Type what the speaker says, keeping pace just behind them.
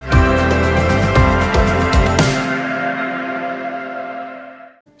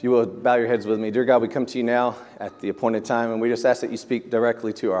If you will, bow your heads with me. Dear God, we come to you now at the appointed time, and we just ask that you speak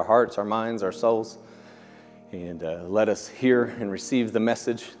directly to our hearts, our minds, our souls, and let us hear and receive the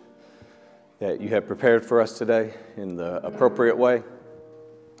message that you have prepared for us today in the appropriate way.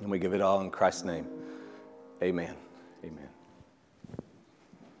 And we give it all in Christ's name. Amen. Amen.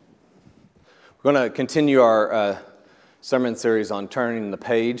 We're going to continue our sermon series on turning the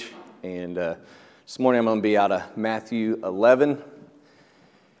page. And this morning I'm going to be out of Matthew 11.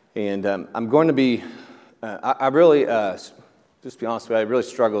 And I'm going to be, I really, just to be honest with you, I really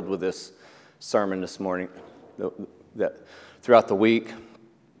struggled with this sermon this morning, throughout the week.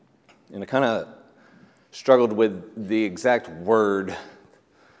 And I kind of struggled with the exact word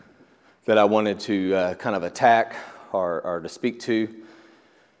that I wanted to kind of attack or to speak to.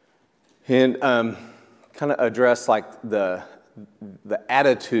 And kind of address like the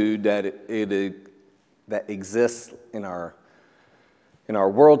attitude that that exists in our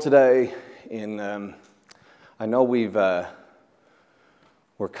world today. And I know we're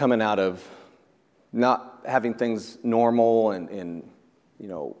coming out of not having things normal, and you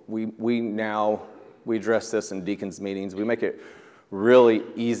know we address this in deacons meetings. We make it really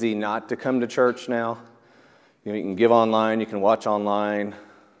easy not to come to church now. You know, you can give online, you can watch online,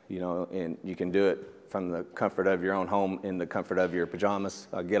 you know, and you can do it from the comfort of your own home in the comfort of your pajamas.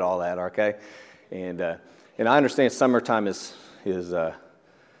 I get all that, okay? And I understand summertime is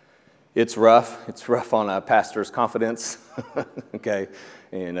it's rough. It's rough on a pastor's confidence, okay?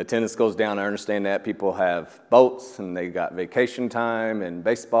 And attendance goes down. I understand that. People have boats, and they got vacation time, and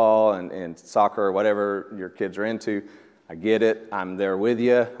baseball, and soccer, or whatever your kids are into. I get it. I'm there with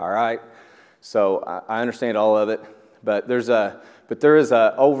you, all right? So I understand all of it. But there is an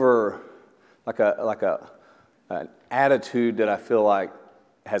attitude that I feel like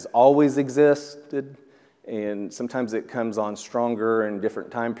has always existed, and sometimes it comes on stronger in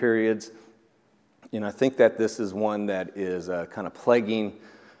different time periods. And I think that this is one that is kind of plaguing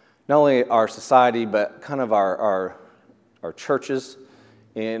not only our society, but kind of our churches.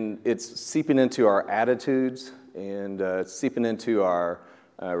 And it's seeping into our attitudes, and it's seeping into our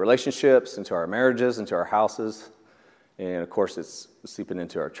relationships, into our marriages, into our houses. And of course, it's seeping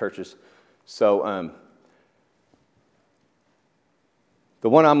into our churches. So the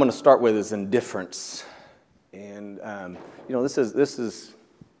one I'm going to start with is indifference. And you know, this has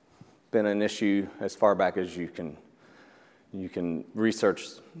been an issue as far back as you can research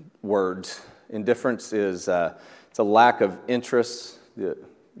words. Indifference is it's a lack of interest. You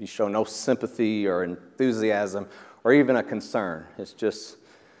show no sympathy or enthusiasm or even a concern. It's just,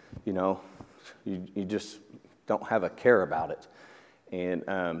 you know, you just don't have a care about it. And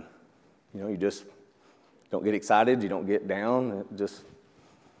you know, you just don't get excited. You don't get down. It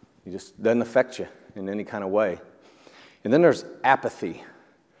just doesn't affect you in any kind of way. And then there's apathy.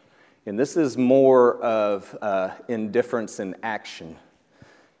 And this is more of indifference in action.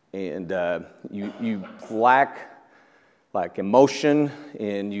 And you lack like emotion,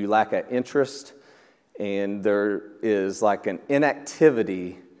 and you lack an interest, and there is like an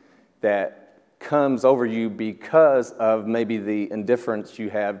inactivity that comes over you because of maybe the indifference you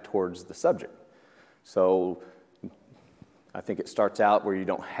have towards the subject. So I think it starts out where you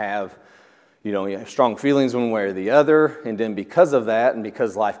have strong feelings one way or the other, and then because of that, and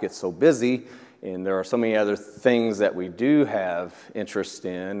because life gets so busy, and there are so many other things that we do have interest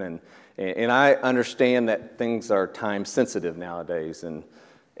in, and I understand that things are time sensitive nowadays. And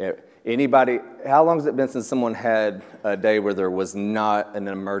how long has it been since someone had a day where there was not an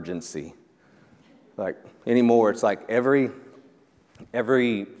emergency? Like anymore, it's like every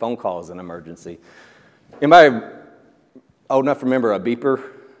phone call is an emergency. Anybody old enough to remember a beeper?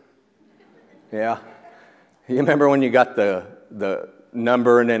 Yeah. You remember when you got the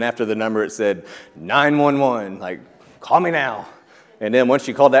number, and then after the number it said 911, like, call me now. And then once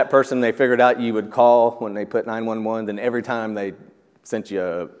you called that person, they figured out you would call when they put 911. Then every time they sent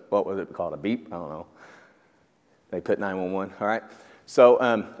you what was it called, a beep? I don't know. They put 911, all right? So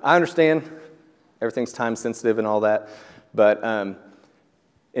I understand everything's time sensitive and all that, but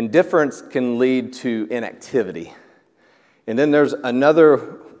indifference can lead to inactivity. And then there's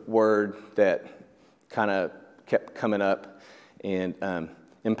another word that kind of kept coming up, and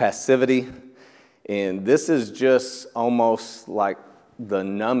impassivity. And this is just almost like the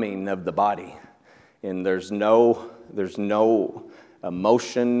numbing of the body. And there's no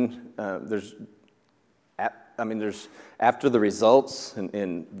emotion. There's after the results,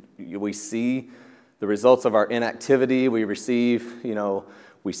 and we see the results of our inactivity. We receive,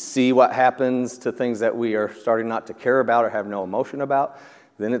 we see what happens to things that we are starting not to care about or have no emotion about.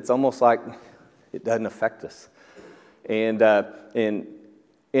 Then it's almost like it doesn't affect us. And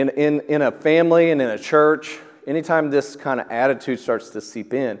In a family and in a church, anytime this kind of attitude starts to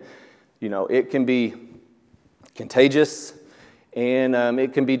seep in, it can be contagious, and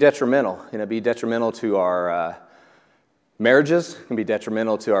it can be detrimental. It can be detrimental to our marriages. It can be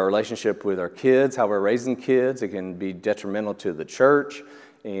detrimental to our relationship with our kids, how we're raising kids. It can be detrimental to the church.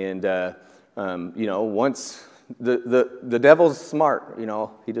 And, once the devil's smart,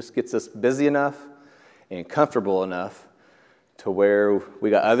 he just gets us busy enough and comfortable enough to where we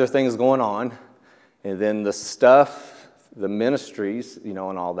got other things going on. And then the stuff, the ministries, and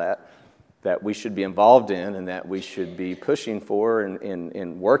all that we should be involved in and that we should be pushing for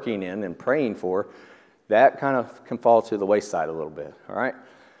and working in and praying for, that kind of can fall to the wayside a little bit, all right?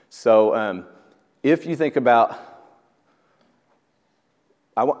 So if you think about,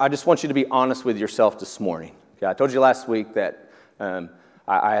 I just want you to be honest with yourself this morning. Okay, I told you last week that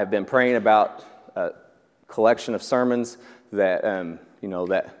I have been praying about a collection of sermons that,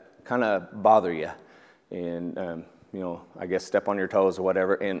 that kind of bother you and, I guess step on your toes or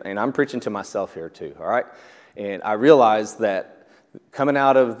whatever. And I'm preaching to myself here too, all right? And I realize that coming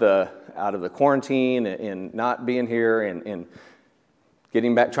out of the quarantine and not being here and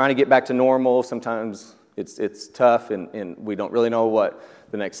getting back, trying to get back to normal, sometimes it's tough and we don't really know what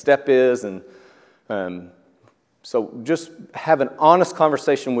the next step is. And so just have an honest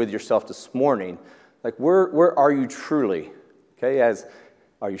conversation with yourself this morning. Like, where are you truly? Okay,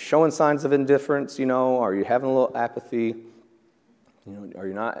 are you showing signs of indifference? Are you having a little apathy? Are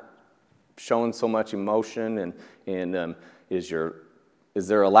you not showing so much emotion? And is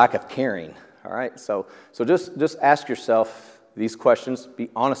there a lack of caring? All right. So just ask yourself these questions. Be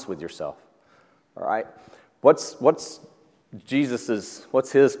honest with yourself. All right. What's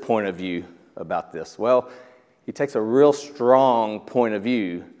his point of view about this? Well, he takes a real strong point of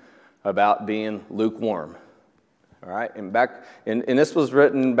view about being lukewarm. All right, and this was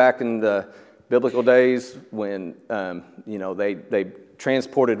written back in the biblical days when they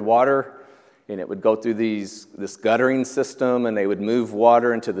transported water, and it would go through this guttering system, and they would move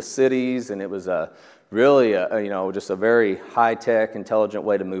water into the cities, and it was really just a very high tech, intelligent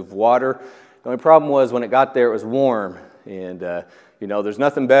way to move water. The only problem was when it got there, it was warm, and there's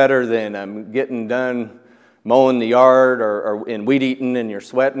nothing better than getting done mowing the yard or weed eating, and you're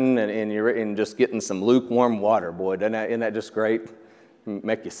sweating and you're just getting some lukewarm water. Boy, isn't that just great?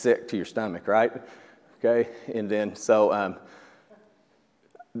 Make you sick to your stomach, right? Okay, and then so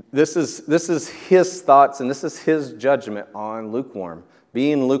this is his thoughts and this is his judgment on lukewarm,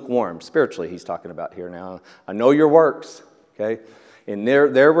 being lukewarm spiritually. He's talking about here now. I know your works, okay, and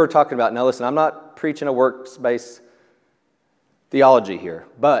there we're talking about. Now listen, I'm not preaching a works-based theology here,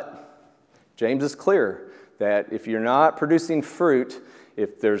 but James is clear that if you're not producing fruit,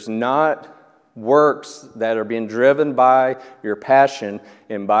 if there's not works that are being driven by your passion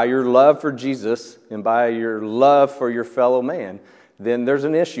and by your love for Jesus and by your love for your fellow man, then there's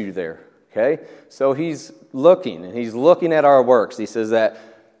an issue there, okay? So he's looking at our works. He says that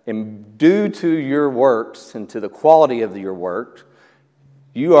due to your works and to the quality of your work,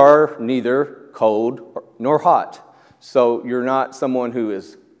 you are neither cold nor hot. So you're not someone who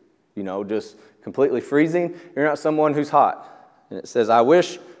is, just completely freezing. You're not someone who's hot. And it says, I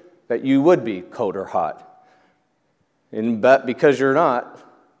wish that you would be cold or hot. But because you're not,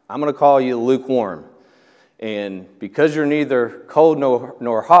 I'm going to call you lukewarm. And because you're neither cold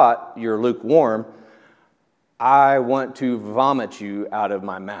nor hot, you're lukewarm, I want to vomit you out of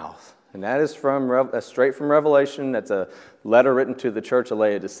my mouth. And that is that's straight from Revelation. That's a letter written to the church of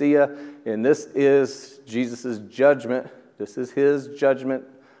Laodicea. And this is Jesus' judgment. This is his judgment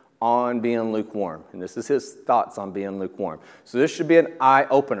on being lukewarm. And this is his thoughts on being lukewarm. So this should be an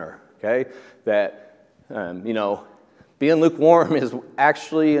eye-opener, okay? That, being lukewarm is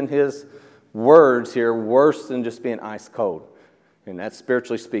actually, in his words here, worse than just being ice cold. And that's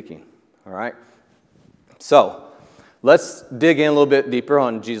spiritually speaking, all right? So let's dig in a little bit deeper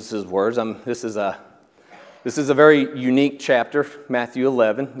on Jesus' words. This is a very unique chapter, Matthew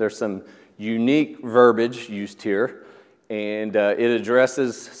 11. There's some unique verbiage used here. And it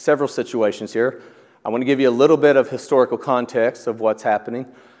addresses several situations here. I want to give you a little bit of historical context of what's happening.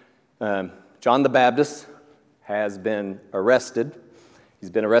 John the Baptist has been arrested. He's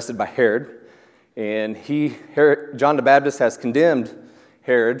been arrested by Herod. And John the Baptist has condemned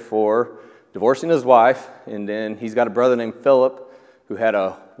Herod for divorcing his wife. And then he's got a brother named Philip who had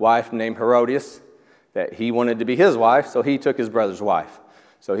a wife named Herodias that he wanted to be his wife, so he took his brother's wife.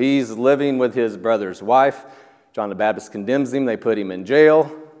 So he's living with his brother's wife. John the Baptist condemns him. They put him in jail.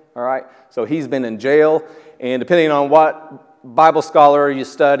 All right. So he's been in jail. And depending on what Bible scholar you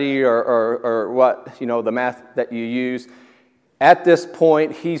study or what, the math that you use, At this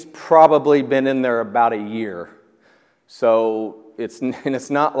point, he's probably been in there about a year. So it's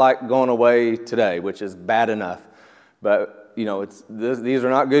not like going away today, which is bad enough. But, these are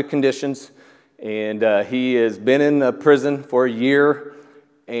not good conditions. And he has been in the prison for a year.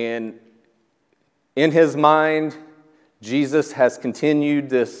 And in his mind, Jesus has continued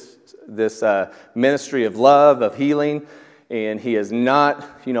this ministry of love, of healing. And he has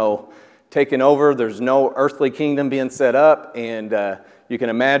not, taken over. There's no earthly kingdom being set up. And you can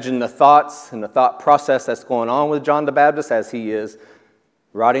imagine the thoughts and the thought process that's going on with John the Baptist as he is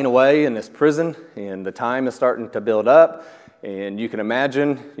rotting away in this prison. And the time is starting to build up. And you can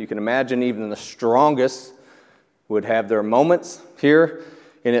imagine even the strongest would have their moments here.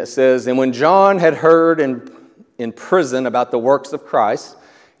 And it says, and when John had heard in prison about the works of Christ,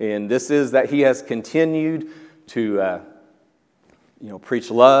 and this is that he has continued to preach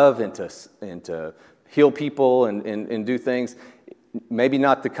love and to heal people and do things, maybe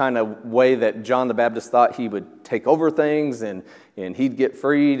not the kind of way that John the Baptist thought he would take over things and he'd get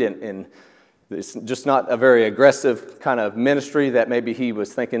freed, and it's just not a very aggressive kind of ministry that maybe he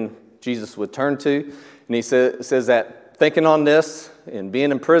was thinking Jesus would turn to. And he says that thinking on this and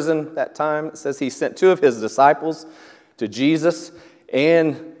being in prison that time, it says he sent 2 of his disciples to Jesus,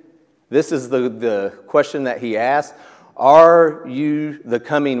 and this is the question that he asked: are you the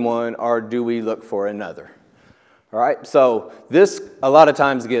coming one, or do we look for another? All right, so this a lot of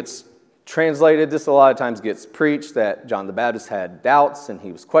times gets translated, this a lot of times gets preached, that John the Baptist had doubts and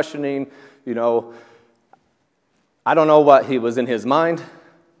he was questioning. I don't know what he was in his mind.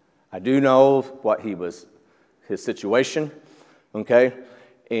 I do know what his situation, okay?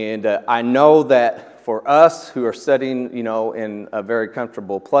 And I know that for us who are sitting, in a very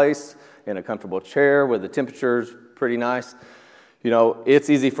comfortable place, in a comfortable chair where the temperature's pretty nice, it's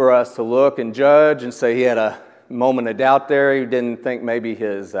easy for us to look and judge and say he had a moment of doubt there. He didn't think maybe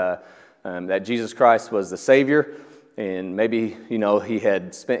that Jesus Christ was the Savior, and maybe, he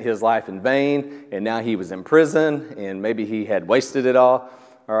had spent his life in vain, and now he was in prison, and maybe he had wasted it all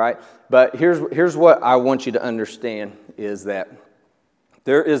right? But here's what I want you to understand, is that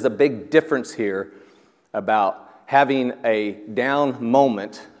there is a big difference here about having a down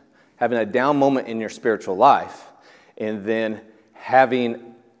moment in your spiritual life, and then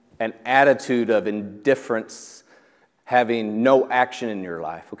having an attitude of indifference, having no action in your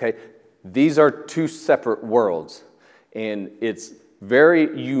life, okay? These are 2 separate worlds, and it's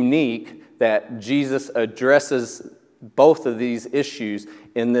very unique that Jesus addresses both of these issues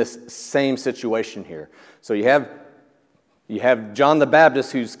in this same situation here. So you have John the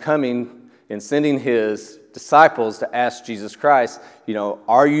Baptist who's coming and sending his disciples to ask Jesus Christ,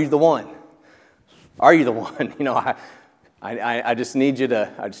 are you the one? Are you the one? I just need you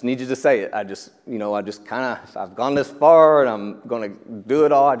to say it. I've gone this far and I'm going to do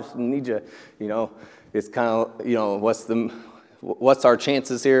it all. I just need you, it's kind of, what's our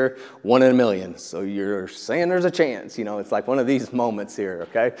chances here? 1 in a million. So you're saying there's a chance, it's like one of these moments here,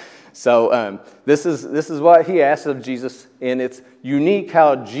 okay? So this is what he asks of Jesus, and it's unique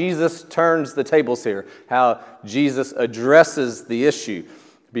how Jesus turns the tables here, how Jesus addresses the issue.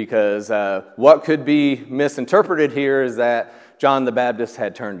 Because what could be misinterpreted here is that John the Baptist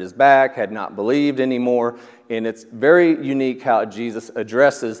had turned his back, had not believed anymore. And it's very unique how Jesus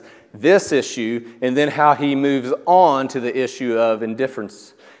addresses this issue, and then how he moves on to the issue of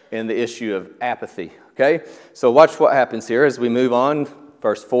indifference and the issue of apathy. Okay? So watch what happens here as we move on.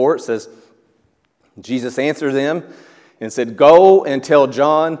 Verse 4, it says, Jesus answered them and said, "Go and tell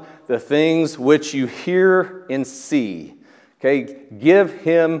John the things which you hear and see." Okay, give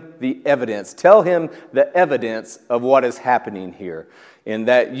him the evidence. Tell him the evidence of what is happening here. And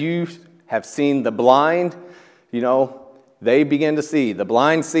that you have seen the blind, they begin to see. The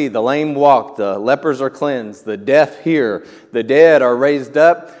blind see, the lame walk, the lepers are cleansed, the deaf hear, the dead are raised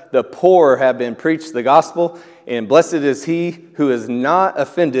up, the poor have been preached the gospel, and blessed is he who is not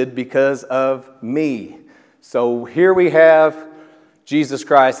offended because of me. So here we have Jesus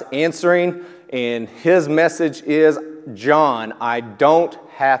Christ answering, and his message is, John, I don't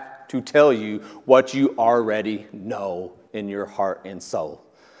have to tell you what you already know in your heart and soul.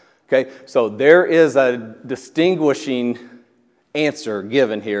 Okay, so there is a distinguishing answer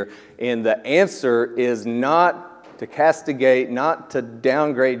given here, and the answer is not to castigate, not to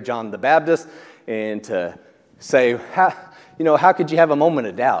downgrade John the Baptist, and to say, how could you have a moment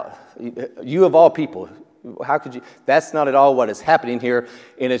of doubt? You of all people, how could you? That's not at all what is happening here,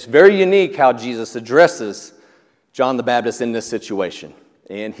 and it's very unique how Jesus addresses John the Baptist in this situation.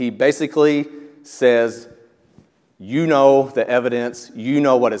 And he basically says, you know the evidence, you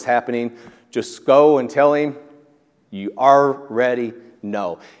know what is happening, just go and tell him You already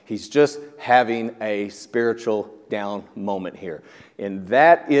know. He's just having a spiritual down moment here. And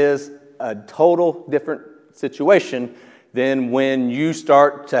that is a total different situation than when you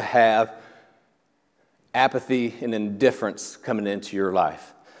start to have apathy and indifference coming into your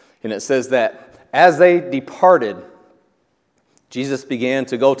life. And it says that as they departed, Jesus began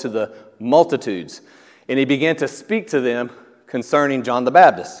to go to the multitudes, and he began to speak to them concerning John the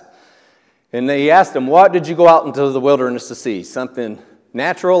Baptist. And he asked them, what did you go out into the wilderness to see? Something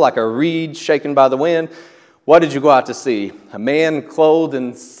natural, like a reed shaken by the wind? What did you go out to see? A man clothed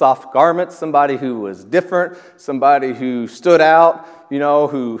in soft garments, somebody who was different, somebody who stood out,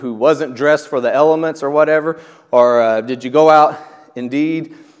 who wasn't dressed for the elements or whatever? Or did you go out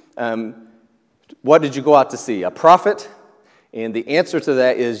indeed? What did you go out to see? A prophet? And the answer to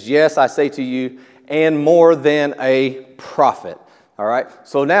that is, yes, I say to you, and more than a prophet. All right?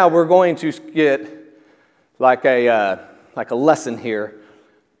 So now we're going to get like a lesson here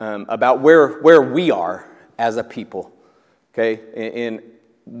about where we are as a people, okay? And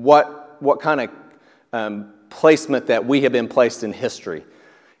what kind of placement that we have been placed in history.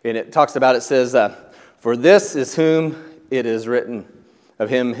 And it talks about, it says, for this is whom it is written, of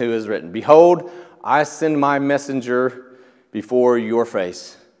him who is written, behold, I send my messenger before your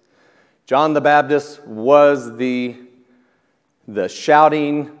face. John the Baptist was the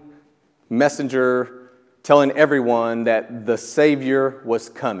shouting messenger telling everyone that the Savior was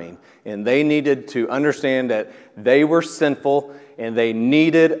coming. And they needed to understand that they were sinful and they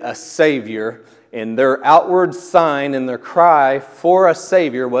needed a Savior. And their outward sign and their cry for a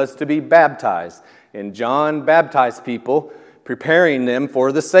Savior was to be baptized. And John baptized people, preparing them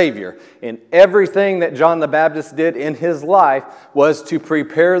for the Savior. And everything that John the Baptist did in his life was to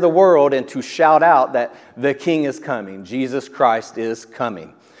prepare the world and to shout out that the King is coming. Jesus Christ is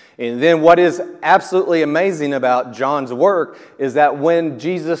coming. And then what is absolutely amazing about John's work is that when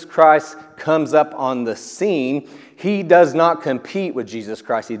Jesus Christ comes up on the scene, he does not compete with Jesus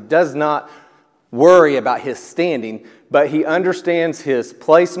Christ. He does not worry about his standing, but he understands his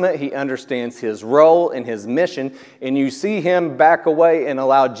placement, he understands his role and his mission, and you see him back away and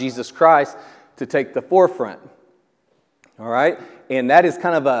allow Jesus Christ to take the forefront. All right? And that is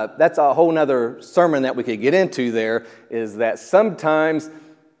that's a whole nother sermon that we could get into there, is that sometimes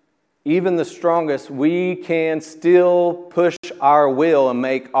even the strongest, we can still push our will and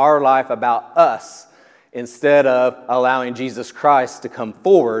make our life about us instead of allowing Jesus Christ to come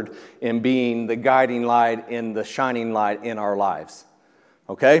forward and being the guiding light and the shining light in our lives.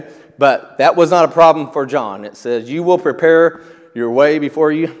 Okay? But that was not a problem for John. It says, you will prepare your way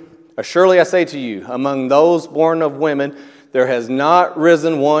before you. Surely I say to you, among those born of women, there has not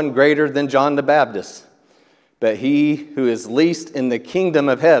risen one greater than John the Baptist. But he who is least in the kingdom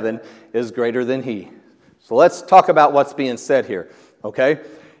of heaven is greater than he. So let's talk about what's being said here, okay?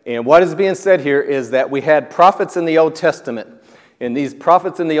 And what is being said here is that we had prophets in the Old Testament. And these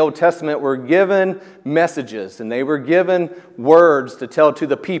prophets in the Old Testament were given messages, and they were given words to tell to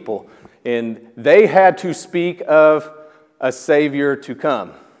the people. And they had to speak of a Savior to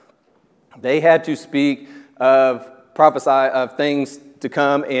come. They had to speak of, prophesy of things to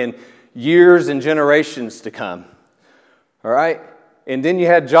come in years and generations to come. All right? And then you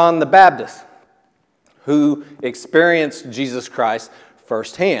had John the Baptist, who experienced Jesus Christ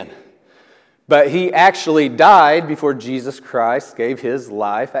firsthand. But he actually died before Jesus Christ gave his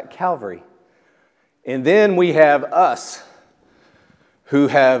life at Calvary. And then we have us, who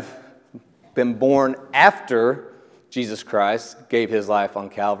have been born after Jesus Christ gave his life on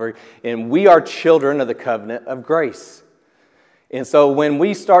Calvary, and we are children of the covenant of grace. And so when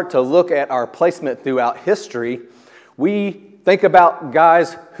we start to look at our placement throughout history, we think about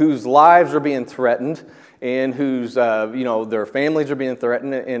guys whose lives are being threatened and whose, their families are being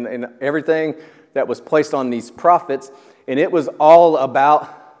threatened, and everything that was placed on these prophets. And it was all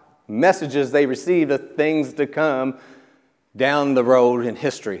about messages they received of things to come down the road in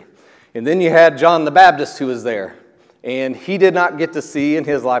history. And then you had John the Baptist, who was there. And he did not get to see in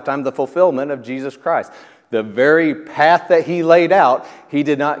his lifetime the fulfillment of Jesus Christ. The very path that he laid out, he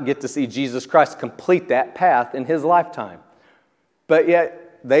did not get to see Jesus Christ complete that path in his lifetime. But yet,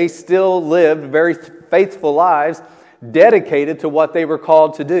 they still lived very faithful lives dedicated to what they were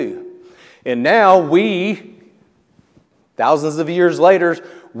called to do. And now we, thousands of years later,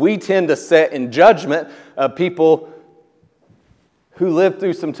 we tend to set in judgment of people who lived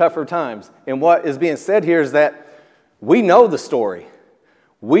through some tougher times. And what is being said here is that we know the story.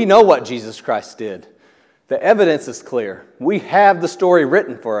 We know what Jesus Christ did. The evidence is clear. We have the story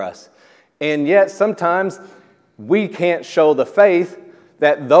written for us. And yet sometimes we can't show the faith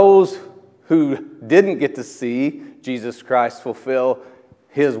that those who didn't get to see Jesus Christ fulfill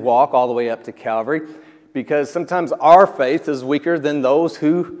his walk all the way up to Calvary, because sometimes our faith is weaker than those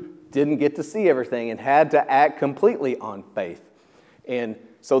who didn't get to see everything and had to act completely on faith. And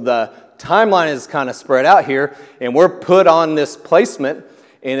so the timeline is kind of spread out here, and we're put on this placement,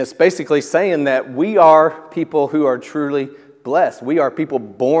 and it's basically saying that we are people who are truly blessed. We are people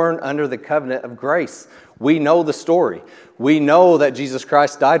born under the covenant of grace. We know the story. We know that Jesus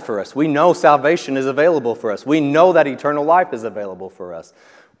Christ died for us. We know salvation is available for us. We know that eternal life is available for us.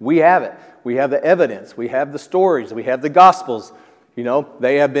 We have it. We have the evidence. We have the stories. We have the Gospels.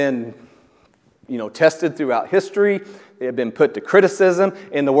 They have been, tested throughout history. They have been put to criticism,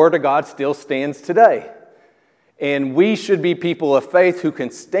 and the Word of God still stands today. And we should be people of faith who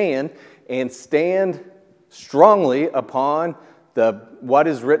can stand strongly upon what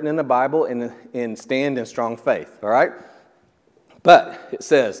is written in the Bible and stand in strong faith, all right? But it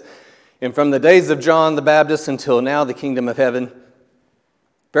says, and from the days of John the Baptist until now, the kingdom of heaven.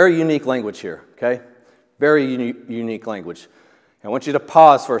 Very unique language here, okay? Very unique language. I want you to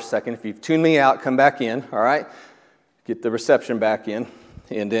pause for a second. If you've tuned me out, come back in, all right? Get the reception back in.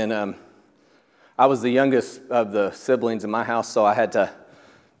 And then I was the youngest of the siblings in my house, so I had to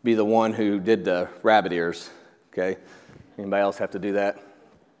be the one who did the rabbit ears, okay? Anybody else have to do that?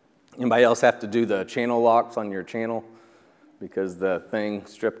 Anybody else have to do the channel locks on your channel because the thing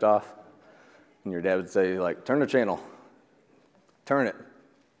stripped off? And your dad would say, turn the channel. Turn it.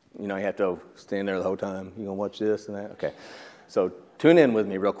 You have to stand there the whole time. You gonna watch this and that? Okay. So tune in with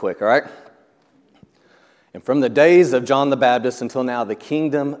me real quick, all right? And from the days of John the Baptist until now, the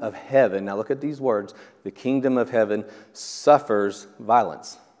kingdom of heaven, now look at these words, the kingdom of heaven suffers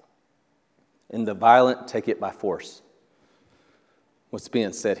violence, and the violent take it by force. What's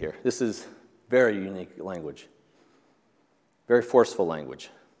being said here? This is very unique language, very forceful language.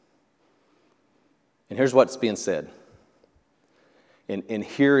 And here's what's being said. And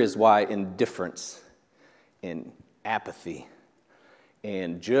here is why indifference and apathy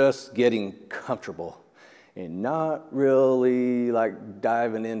and just getting comfortable and not really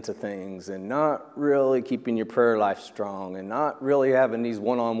diving into things and not really keeping your prayer life strong and not really having these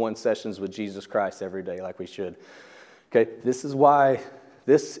one-on-one sessions with Jesus Christ every day like we should. Okay, this is why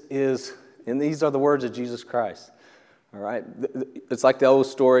and these are the words of Jesus Christ. All right, it's like the old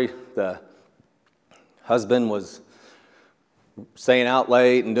story. The husband was staying out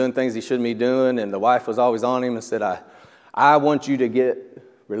late and doing things he shouldn't be doing, and the wife was always on him and said, I want you to get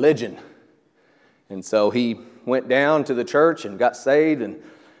religion. And so he went down to the church and got saved and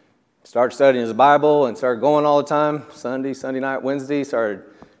started studying his Bible and started going all the time, Sunday night, Wednesday, started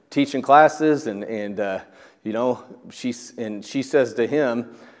teaching classes, and she says to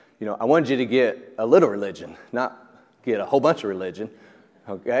him, I wanted you to get a little religion, not get a whole bunch of religion,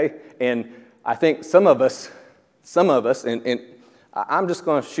 okay? And I think some of us, and I'm just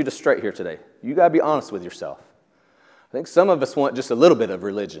going to shoot us straight here today. You got to be honest with yourself. I think some of us want just a little bit of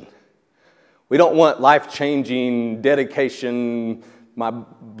religion. We don't want life-changing dedication, my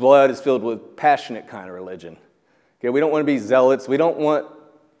blood is filled with passionate kind of religion. Okay, we don't want to be zealots. We don't want,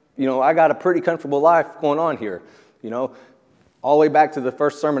 I got a pretty comfortable life going on here. All the way back to the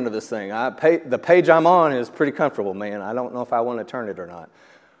first sermon of this thing. The page I'm on is pretty comfortable, man. I don't know if I want to turn it or not.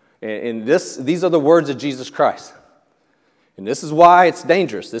 And these are the words of Jesus Christ. And this is why it's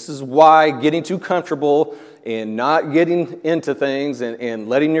dangerous. This is why getting too comfortable and not getting into things and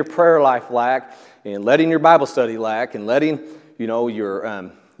letting your prayer life lack and letting your Bible study lack and letting,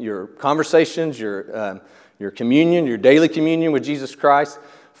 your conversations, your communion, your daily communion with Jesus Christ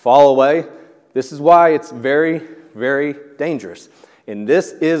fall away. This is why it's very, very dangerous. And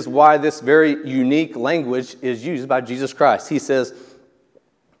this is why this very unique language is used by Jesus Christ. He says,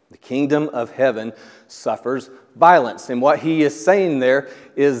 the kingdom of heaven suffers violence. And what he is saying there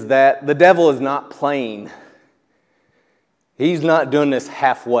is that the devil is not playing. He's not doing this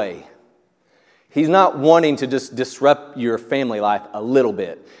halfway. He's not wanting to just disrupt your family life a little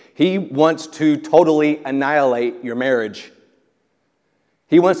bit. He wants to totally annihilate your marriage.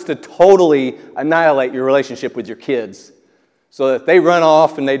 He wants to totally annihilate your relationship with your kids so that they run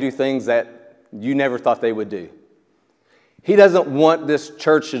off and they do things that you never thought they would do. He doesn't want this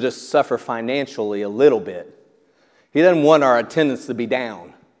church to just suffer financially a little bit. He doesn't want our attendance to be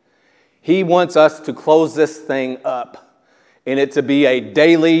down. He wants us to close this thing up and it to be a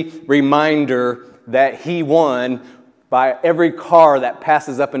daily reminder that he won by every car that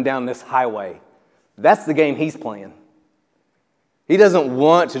passes up and down this highway. That's the game he's playing. He doesn't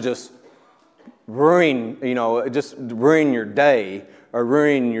want to just ruin your day or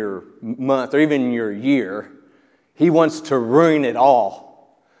ruin your month or even your year. He wants to ruin it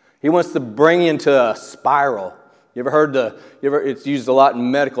all. He wants to bring you into a spiral. It's used a lot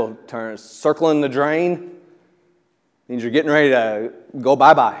in medical terms. Circling the drain means you're getting ready to go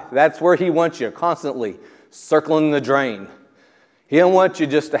bye-bye. That's where he wants you, constantly circling the drain. He don't want you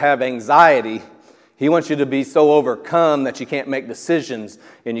just to have anxiety. He wants you to be so overcome that you can't make decisions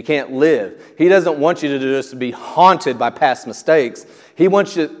and you can't live. He doesn't want you to just be haunted by past mistakes. He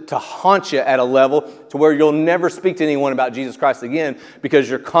wants you to haunt you at a level to where you'll never speak to anyone about Jesus Christ again because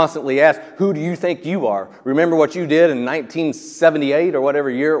you're constantly asked, who do you think you are? Remember what you did in 1978 or whatever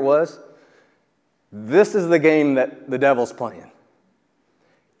year it was? This is the game that the devil's playing.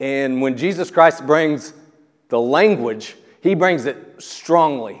 And when Jesus Christ brings the language, he brings it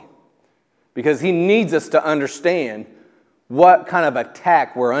strongly. Because he needs us to understand what kind of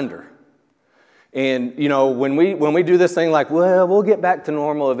attack we're under. And, when we do this thing like, well, we'll get back to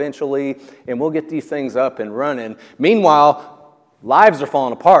normal eventually, and we'll get these things up and running. Meanwhile, lives are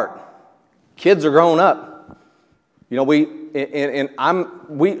falling apart. Kids are growing up. I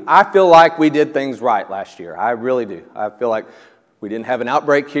feel like we did things right last year. I really do. I feel like we didn't have an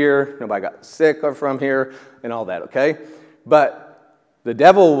outbreak here. Nobody got sick from here and all that, okay? But the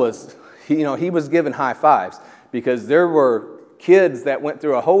devil was... he was given high fives because there were kids that went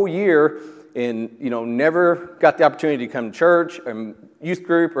through a whole year and, never got the opportunity to come to church or youth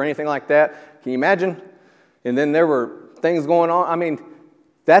group or anything like that. Can you imagine? And then there were things going on. I mean,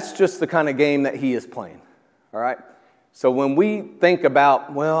 that's just the kind of game that he is playing, all right? So when we think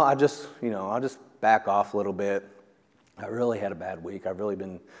about, well, I'll just back off a little bit. I really had a bad week. I've really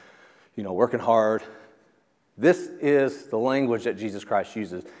been, working hard. This is the language that Jesus Christ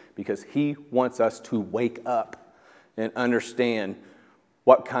uses because he wants us to wake up and understand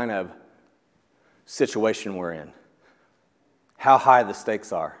what kind of situation we're in, how high the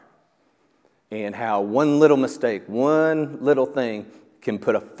stakes are, and how one little mistake, one little thing can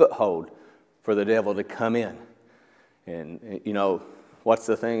put a foothold for the devil to come in. And, what's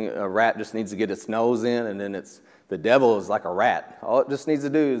the thing? A rat just needs to get its nose in, and then the devil is like a rat. All it just needs to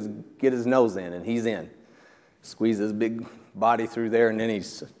do is get his nose in, and he's in. Squeeze his big body through there, and then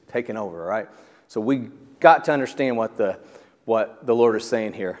he's taking over, right? So we got to understand what the Lord is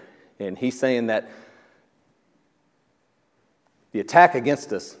saying here. And he's saying that the attack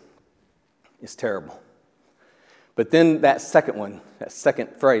against us is terrible. But then that second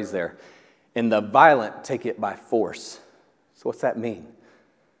phrase there, and the violent take it by force. So what's that mean?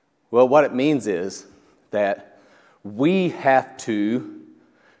 Well, what it means is that we have to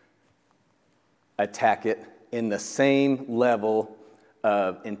attack it in the same level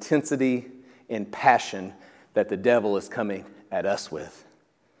of intensity and passion that the devil is coming at us with.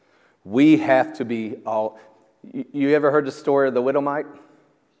 We have to be all... You ever heard the story of the widow mite?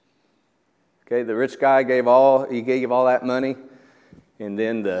 Okay, the rich guy gave all that money, and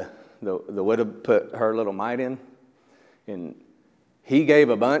then the widow put her little mite in, and he gave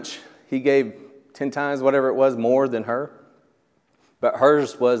a bunch. He gave 10 times whatever it was more than her. But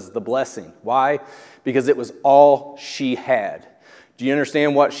hers was the blessing. Why? Because it was all she had. Do you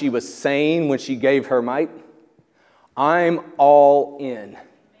understand what she was saying when she gave her mite? I'm all in.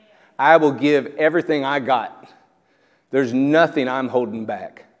 I will give everything I got. There's nothing I'm holding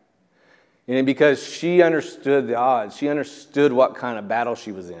back. And because she understood the odds, she understood what kind of battle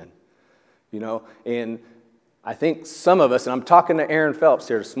she was in. And I think some of us, and I'm talking to Aaron Phelps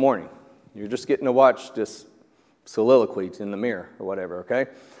here this morning. You're just getting to watch this soliloquy in the mirror or whatever, okay?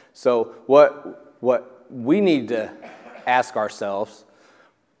 So what we need to ask ourselves,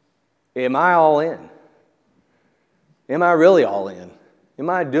 am I all in? Am I really all in? Am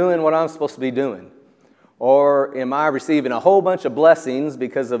I doing what I'm supposed to be doing? Or am I receiving a whole bunch of blessings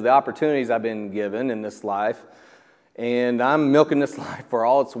because of the opportunities I've been given in this life, and I'm milking this life for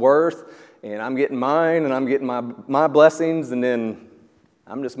all it's worth, and I'm getting mine, and I'm getting my blessings, and then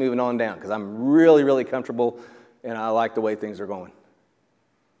I'm just moving on down because I'm really, really comfortable and I like the way things are going.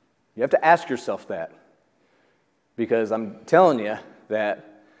 You have to ask yourself that, because I'm telling you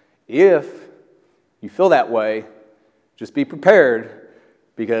that if you feel that way, just be prepared,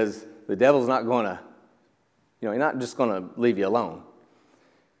 because the devil's not going to, he's not just going to leave you alone.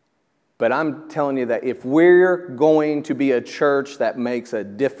 But I'm telling you that if we're going to be a church that makes a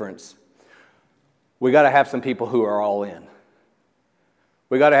difference, we got to have some people who are all in.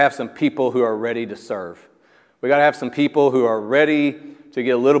 We got to have some people who are ready to serve. We got to have some people who are ready to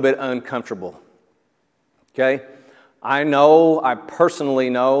get a little bit uncomfortable. Okay? I personally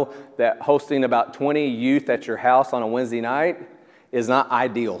know that hosting about 20 youth at your house on a Wednesday night is not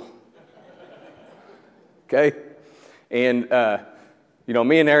ideal. Okay? And,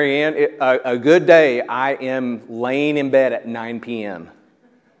 me and Ariane, a good day, I am laying in bed at 9 p.m.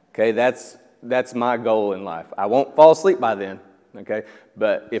 Okay, that's my goal in life. I won't fall asleep by then, okay?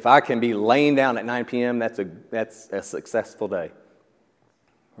 But if I can be laying down at 9 p.m., that's a successful day,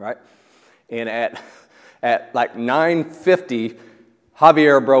 right? And at like 9:50,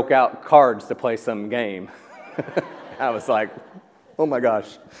 Javier broke out cards to play some game. I was like, oh my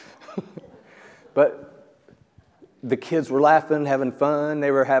gosh. But the kids were laughing, having fun.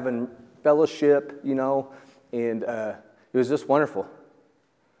 They were having fellowship, and it was just wonderful.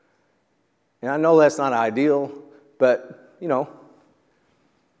 And I know that's not ideal, but,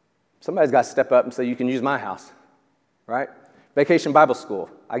 somebody's got to step up and say, you can use my house, right? Vacation Bible School.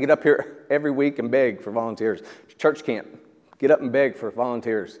 I get up here every week and beg for volunteers. Church camp. Get up and beg for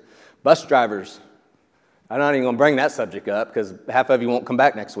volunteers. Bus drivers. I'm not even going to bring that subject up because half of you won't come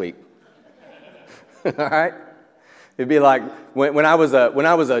back next week. All right? It'd be like when I was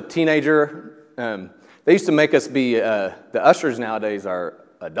a teenager, they used to make us be, the ushers nowadays are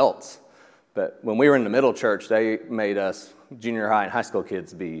adults. But when we were in the middle church, they made us junior high and high school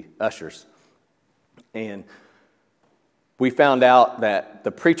kids be ushers. And we found out that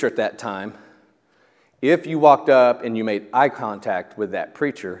the preacher at that time, if you walked up and you made eye contact with that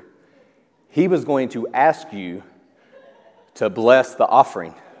preacher, he was going to ask you to bless the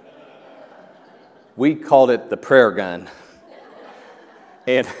offering. We called it the prayer gun.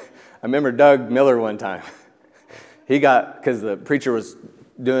 And I remember Doug Miller one time. Because the preacher was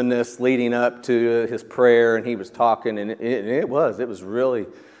doing this leading up to his prayer, and he was talking, and it really,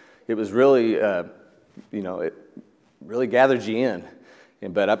 it really gathered you in.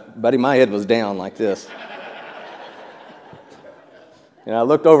 But my head was down like this. And I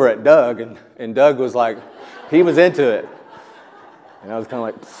looked over at Doug, and Doug was like, he was into it. And I was kind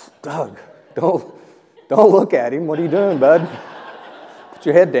of like, Doug, don't look at him. What are you doing, bud? Put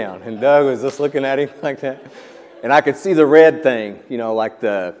your head down. And Doug was just looking at him like that. And I could see the red thing, like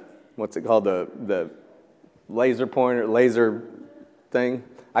what's it called, the laser pointer, laser thing.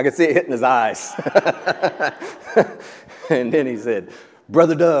 I could see it hitting his eyes. And then he said,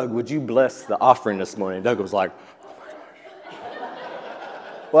 Brother Doug, would you bless the offering this morning? Doug was like, oh my gosh.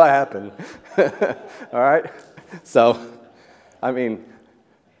 What happened? All right? So,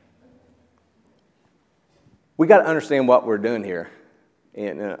 we got to understand what we're doing here.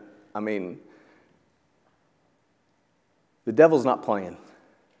 And, the devil's not playing.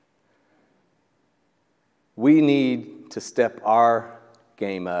 We need to step our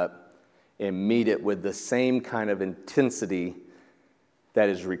game up and meet it with the same kind of intensity that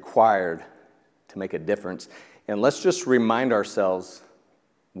is required to make a difference. And let's just remind ourselves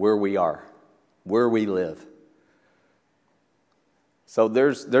where we are, where we live. So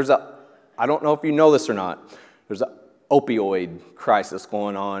I don't know if you know this or not, there's an opioid crisis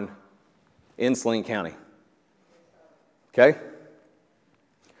going on in Saline County. Okay?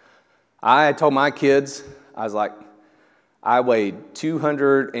 I told my kids, I was like, I weighed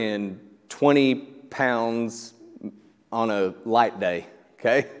 220 pounds on a light day,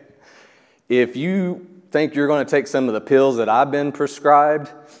 okay? If you think you're going to take some of the pills that I've been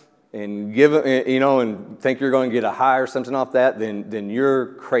prescribed and and think you're going to get a high or something off that, then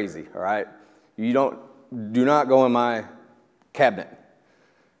you're crazy, all right? Do not go in my cabinet.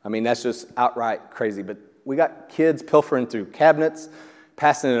 That's just outright crazy, but we got kids pilfering through cabinets,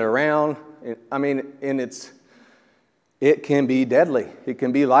 passing it around. And it can be deadly. It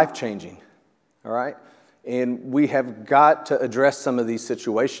can be life-changing, all right? And we have got to address some of these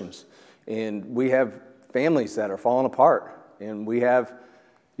situations. And we have families that are falling apart. And we have,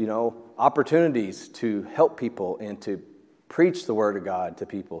 opportunities to help people and to preach the Word of God to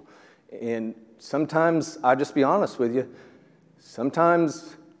people. And sometimes, I'll just be honest with you,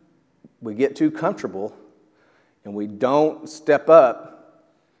 sometimes we get too comfortable and we don't step up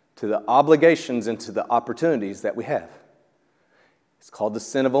to the obligations and to the opportunities that we have. It's called the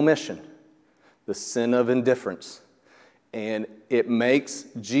sin of omission, the sin of indifference. And it makes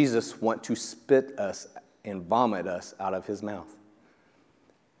Jesus want to spit us and vomit us out of his mouth.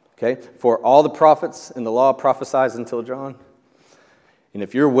 Okay? For all the prophets in the law prophesied until John. And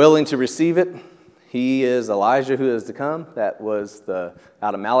if you're willing to receive it, he is Elijah who is to come. That was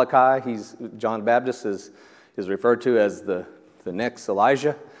out of Malachi. John Baptist is referred to as the next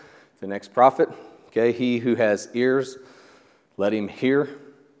Elijah, the next prophet. Okay, he who has ears, let him hear.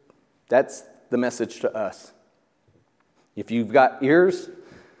 That's the message to us. If you've got ears,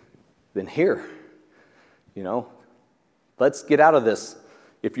 then hear. Let's get out of this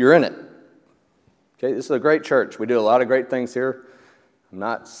if you're in it. Okay, this is a great church. We do a lot of great things here. I'm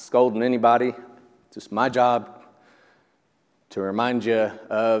not scolding anybody. It's just my job to remind you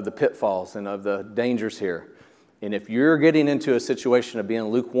of the pitfalls and of the dangers here. And if you're getting into a situation of being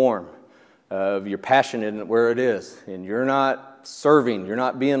lukewarm, of your passion isn't where it is, and you're not serving, you're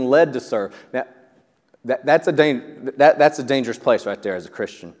not being led to serve, that's a dangerous place right there as a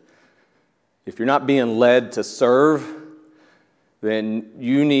Christian. If you're not being led to serve, then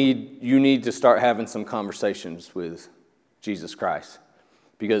you need to start having some conversations with Jesus Christ.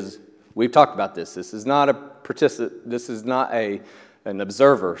 Because we've talked about this. This is not an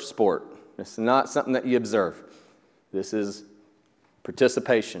observer sport. This is not something that you observe. This is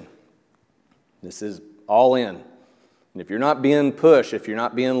participation. This is all in. And if you're not being pushed, if you're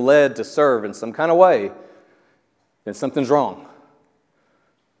not being led to serve in some kind of way, then something's wrong.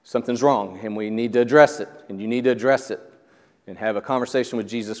 Something's wrong, and we need to address it, and you need to address it and have a conversation with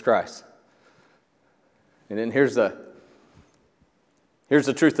Jesus Christ. And then here's the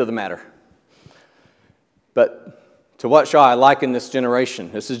truth of the matter. But to what shall I liken this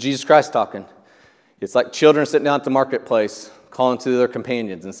generation? This is Jesus Christ talking. It's like children sitting down at the marketplace calling to their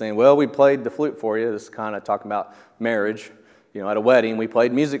companions and saying, well, we played the flute for you. This is kind of talking about marriage. At a wedding, we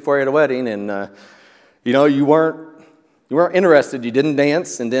played music for you at a wedding, and, you weren't interested. You didn't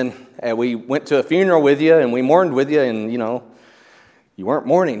dance, and then we went to a funeral with you, and we mourned with you, and, you weren't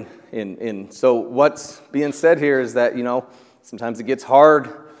mourning. And so what's being said here is that, sometimes it gets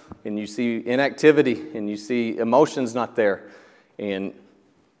hard, and you see inactivity, and you see emotions not there. And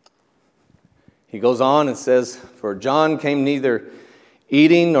he goes on and says, for John came neither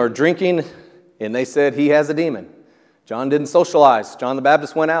eating nor drinking, and they said he has a demon. John didn't socialize. John the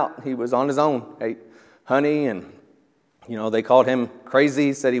Baptist went out. He was on his own, ate honey, and they called him crazy.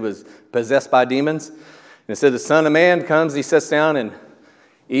 He said he was possessed by demons. And it said the Son of Man comes, he sits down and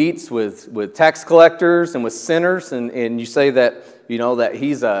eats with tax collectors and with sinners. And you say that, that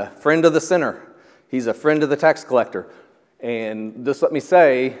he's a friend of the sinner. He's a friend of the tax collector. And just let me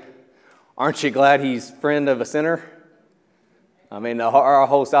say, aren't you glad he's friend of a sinner? I mean, our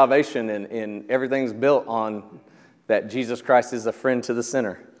whole salvation and everything's built on that Jesus Christ is a friend to the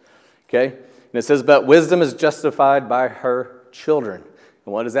sinner. Okay? And it says, but wisdom is justified by her children.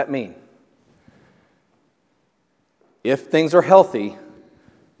 And what does that mean? If things are healthy,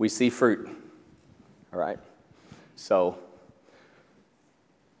 we see fruit. All right? So,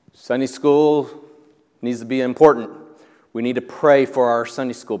 Sunday school needs to be important. We need to pray for our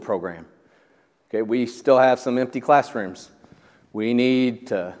Sunday school program. Okay, we still have some empty classrooms. We need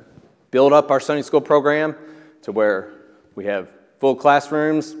to build up our Sunday school program to where we have full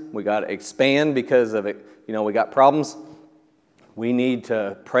classrooms. We got to expand because of it. We got problems. We need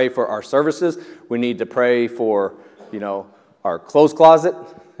to pray for our services. We need to pray for, our clothes closet.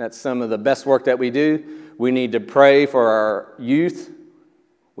 That's some of the best work that we do. We need to pray for our youth.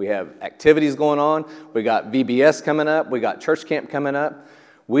 We have activities going on. We got VBS coming up. We got church camp coming up.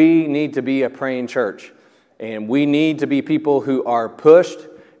 We need to be a praying church. And we need to be people who are pushed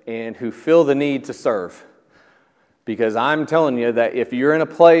and who feel the need to serve. Because I'm telling you that if you're in a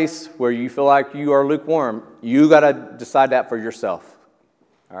place where you feel like you are lukewarm, you got to decide that for yourself.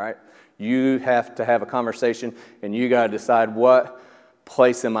 All right? You have to have a conversation, and you got to decide, what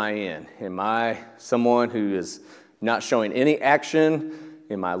place am I in? Am I someone who is not showing any action?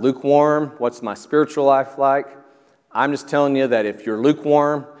 Am I lukewarm? What's my spiritual life like? I'm just telling you that if you're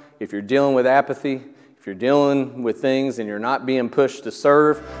lukewarm, if you're dealing with apathy, if you're dealing with things and you're not being pushed to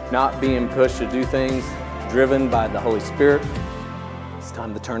serve, not being pushed to do things driven by the Holy Spirit, it's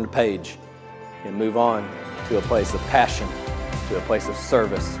time to turn the page and move on to a place of passion, to a place of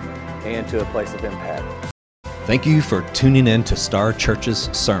service, and to a place of impact. Thank you for tuning in to Star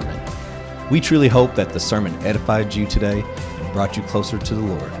Church's sermon. We truly hope that the sermon edified you today and brought you closer to the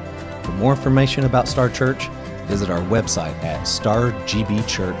Lord. For more information about Star Church, visit our website at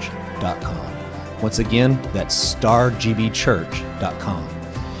stargbchurch.com. Once again, that's stargbchurch.com.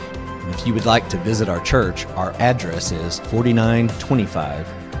 And if you would like to visit our church, our address is 4925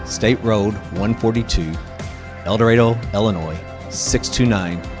 State Road 142, El Dorado, Illinois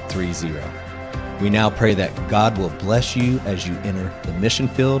 62930. We now pray that God will bless you as you enter the mission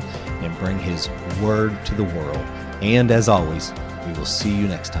field and bring His word to the world. And as always, we will see you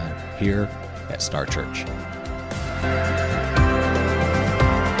next time here at Star Church.